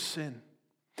chains of sin.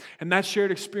 And that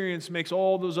shared experience makes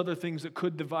all those other things that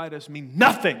could divide us mean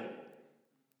nothing.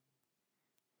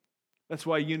 That's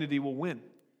why unity will win.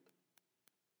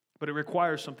 But it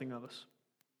requires something of us.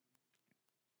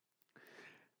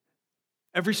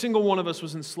 Every single one of us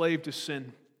was enslaved to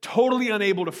sin, totally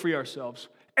unable to free ourselves.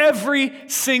 Every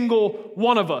single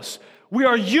one of us. We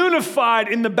are unified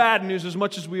in the bad news as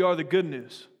much as we are the good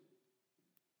news.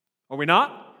 Are we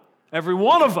not? Every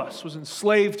one of us was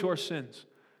enslaved to our sins.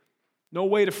 No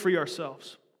way to free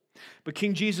ourselves. But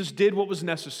King Jesus did what was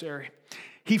necessary.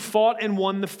 He fought and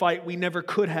won the fight we never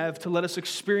could have to let us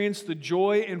experience the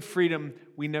joy and freedom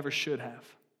we never should have.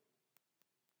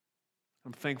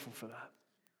 I'm thankful for that.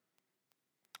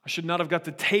 I should not have got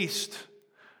to taste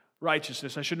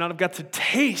righteousness. I should not have got to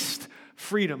taste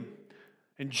freedom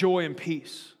and joy and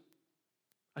peace.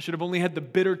 I should have only had the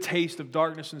bitter taste of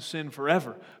darkness and sin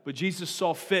forever. But Jesus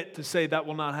saw fit to say that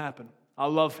will not happen. I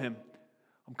love him.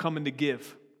 I'm coming to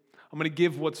give. I'm going to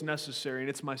give what's necessary, and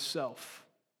it's myself,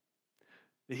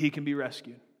 that he can be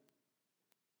rescued.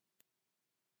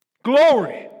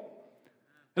 Glory!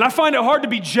 And I find it hard to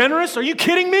be generous. Are you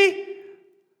kidding me?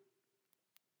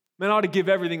 Man, I ought to give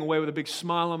everything away with a big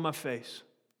smile on my face.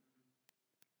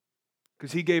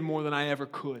 Because he gave more than I ever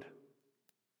could.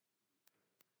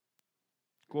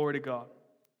 Glory to God.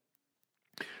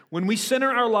 When we center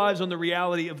our lives on the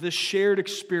reality of this shared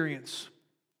experience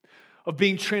of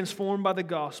being transformed by the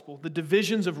gospel, the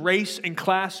divisions of race and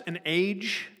class and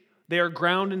age, they are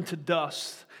ground into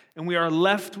dust, and we are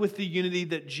left with the unity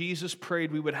that Jesus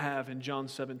prayed we would have in John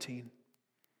 17.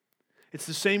 It's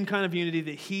the same kind of unity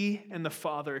that he and the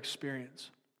Father experience.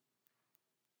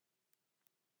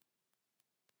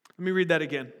 Let me read that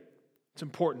again. It's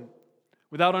important.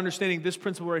 Without understanding this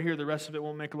principle right here, the rest of it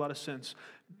won't make a lot of sense.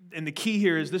 And the key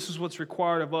here is this is what's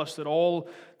required of us,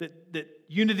 that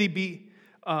unity be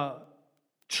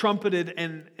trumpeted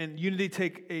and unity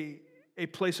take a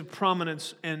place of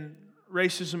prominence and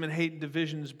racism and hate and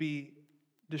divisions be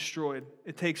destroyed.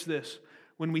 It takes this.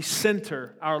 When we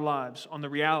center our lives on the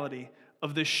reality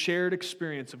of this shared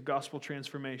experience of gospel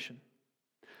transformation,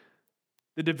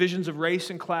 the divisions of race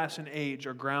and class and age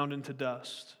are ground into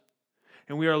dust.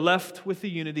 And we are left with the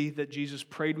unity that Jesus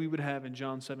prayed we would have in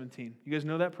John 17. You guys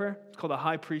know that prayer? It's called the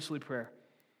high priestly prayer.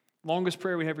 Longest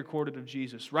prayer we have recorded of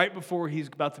Jesus, right before he's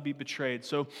about to be betrayed.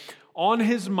 So on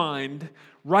his mind,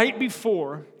 right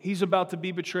before he's about to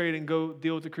be betrayed and go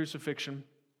deal with the crucifixion,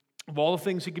 of all the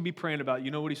things he could be praying about,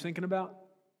 you know what he's thinking about?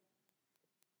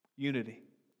 Unity.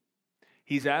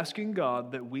 He's asking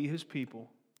God that we, his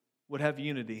people, would have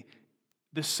unity,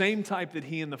 the same type that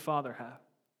he and the Father have.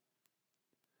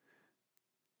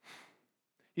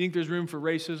 You think there's room for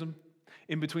racism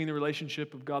in between the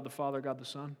relationship of God the Father, God the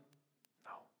Son?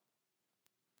 No.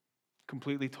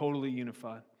 Completely, totally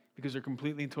unified because they're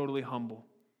completely, totally humble.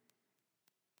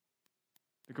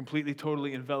 They're completely,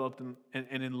 totally enveloped and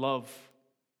in love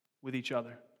with each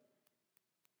other.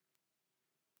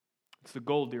 It's the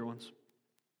goal, dear ones.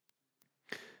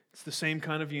 It's the same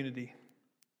kind of unity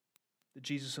that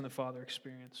Jesus and the Father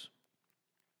experience.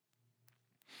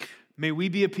 May we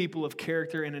be a people of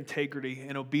character and integrity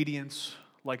and obedience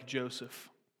like Joseph.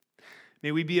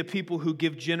 May we be a people who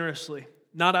give generously,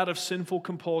 not out of sinful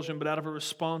compulsion, but out of a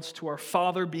response to our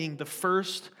Father being the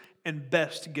first and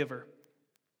best giver.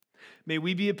 May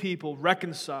we be a people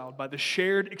reconciled by the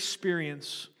shared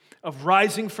experience of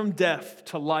rising from death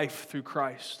to life through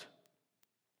Christ.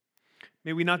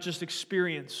 May we not just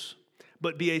experience,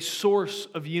 but be a source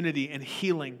of unity and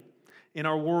healing in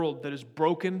our world that is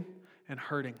broken and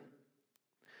hurting.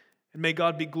 And may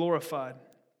God be glorified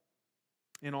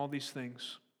in all these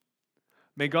things.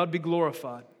 May God be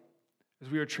glorified as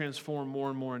we are transformed more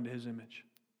and more into his image.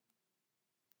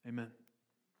 Amen.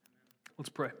 Let's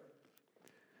pray.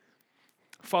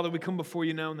 Father, we come before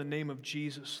you now in the name of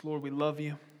Jesus. Lord, we love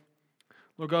you.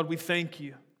 Lord God, we thank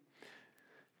you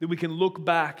that we can look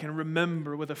back and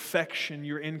remember with affection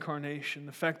your incarnation,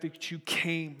 the fact that you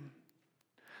came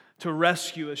to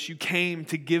rescue us. You came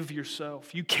to give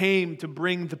yourself. You came to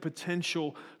bring the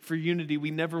potential for unity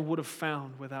we never would have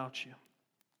found without you.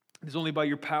 It is only by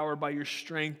your power, by your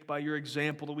strength, by your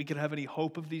example that we could have any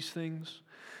hope of these things.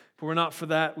 If it were not for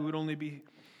that, we would only be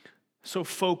so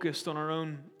focused on our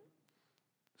own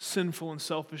sinful and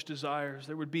selfish desires.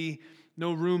 There would be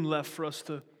no room left for us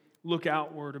to look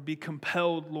outward or be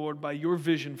compelled, Lord, by your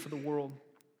vision for the world.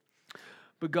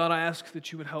 But God, I ask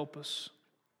that you would help us.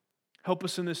 Help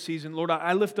us in this season. Lord,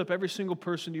 I lift up every single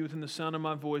person to you within the sound of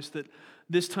my voice that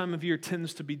this time of year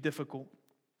tends to be difficult.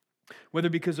 Whether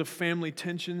because of family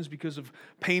tensions, because of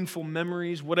painful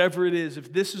memories, whatever it is,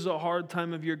 if this is a hard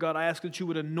time of year, God, I ask that you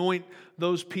would anoint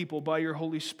those people by your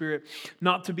Holy Spirit,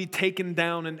 not to be taken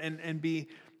down and be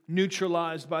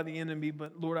neutralized by the enemy,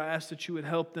 but Lord, I ask that you would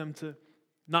help them to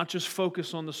not just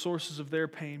focus on the sources of their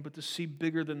pain, but to see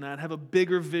bigger than that, have a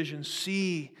bigger vision,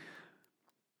 see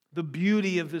the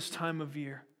beauty of this time of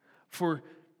year. For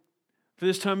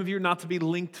this time of year not to be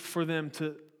linked for them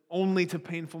only to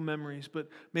painful memories, but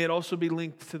may it also be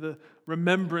linked to the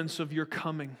remembrance of your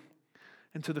coming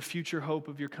and to the future hope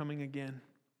of your coming again.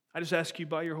 I just ask you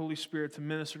by your Holy Spirit to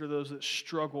minister to those that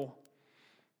struggle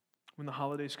when the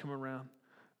holidays come around.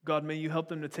 God, may you help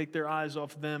them to take their eyes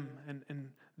off them and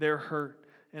their hurt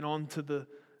and onto the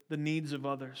needs of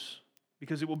others,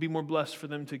 because it will be more blessed for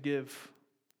them to give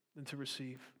than to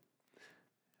receive.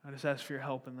 I just ask for your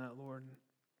help in that, Lord.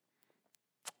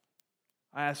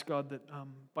 I ask, God, that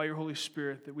by your Holy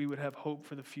Spirit that we would have hope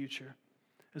for the future.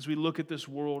 As we look at this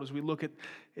world, as we look at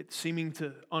it seeming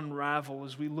to unravel,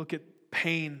 as we look at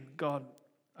pain, God,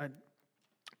 I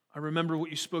remember what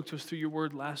you spoke to us through your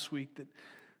word last week, that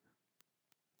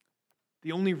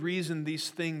the only reason these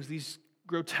things, these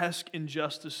grotesque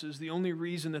injustices, the only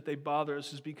reason that they bother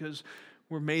us is because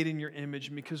we're made in your image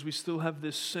and because we still have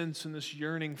this sense and this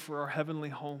yearning for our heavenly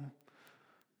home.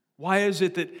 Why is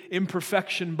it that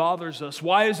imperfection bothers us?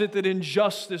 Why is it that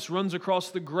injustice runs across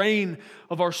the grain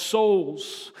of our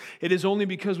souls? It is only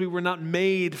because we were not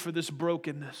made for this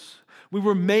brokenness. We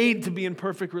were made to be in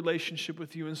perfect relationship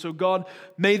with you. And so, God,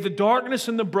 may the darkness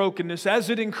and the brokenness, as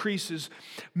it increases,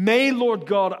 may, Lord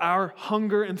God, our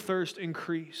hunger and thirst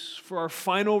increase for our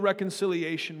final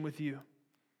reconciliation with you.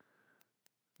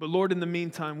 But Lord, in the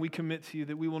meantime, we commit to you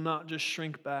that we will not just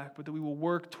shrink back, but that we will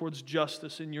work towards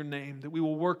justice in your name, that we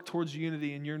will work towards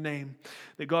unity in your name,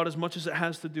 that God, as much as it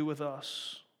has to do with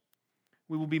us,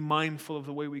 we will be mindful of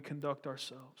the way we conduct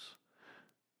ourselves.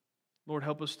 Lord,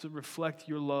 help us to reflect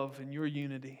your love and your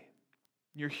unity,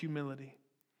 your humility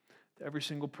to every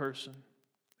single person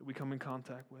that we come in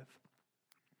contact with.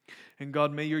 And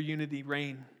God, may your unity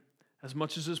reign as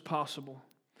much as is possible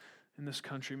in this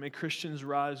country. May Christians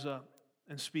rise up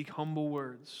and speak humble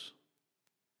words.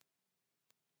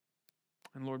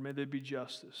 And Lord, may there be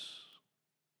justice.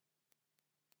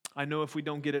 I know if we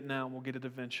don't get it now, we'll get it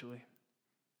eventually.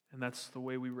 And that's the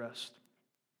way we rest.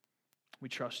 We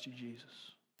trust you,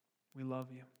 Jesus. We love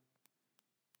you.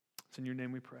 It's in your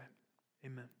name we pray.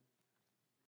 Amen.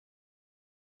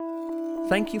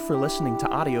 Thank you for listening to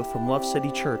audio from Love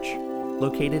City Church,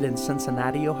 located in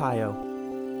Cincinnati,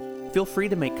 Ohio. Feel free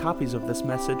to make copies of this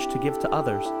message to give to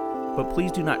others, but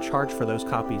please do not charge for those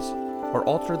copies or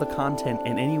alter the content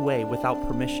in any way without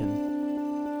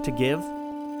permission. To give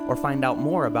or find out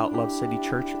more about Love City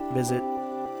Church, visit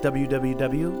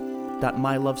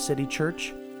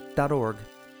www.mylovecitychurch.org.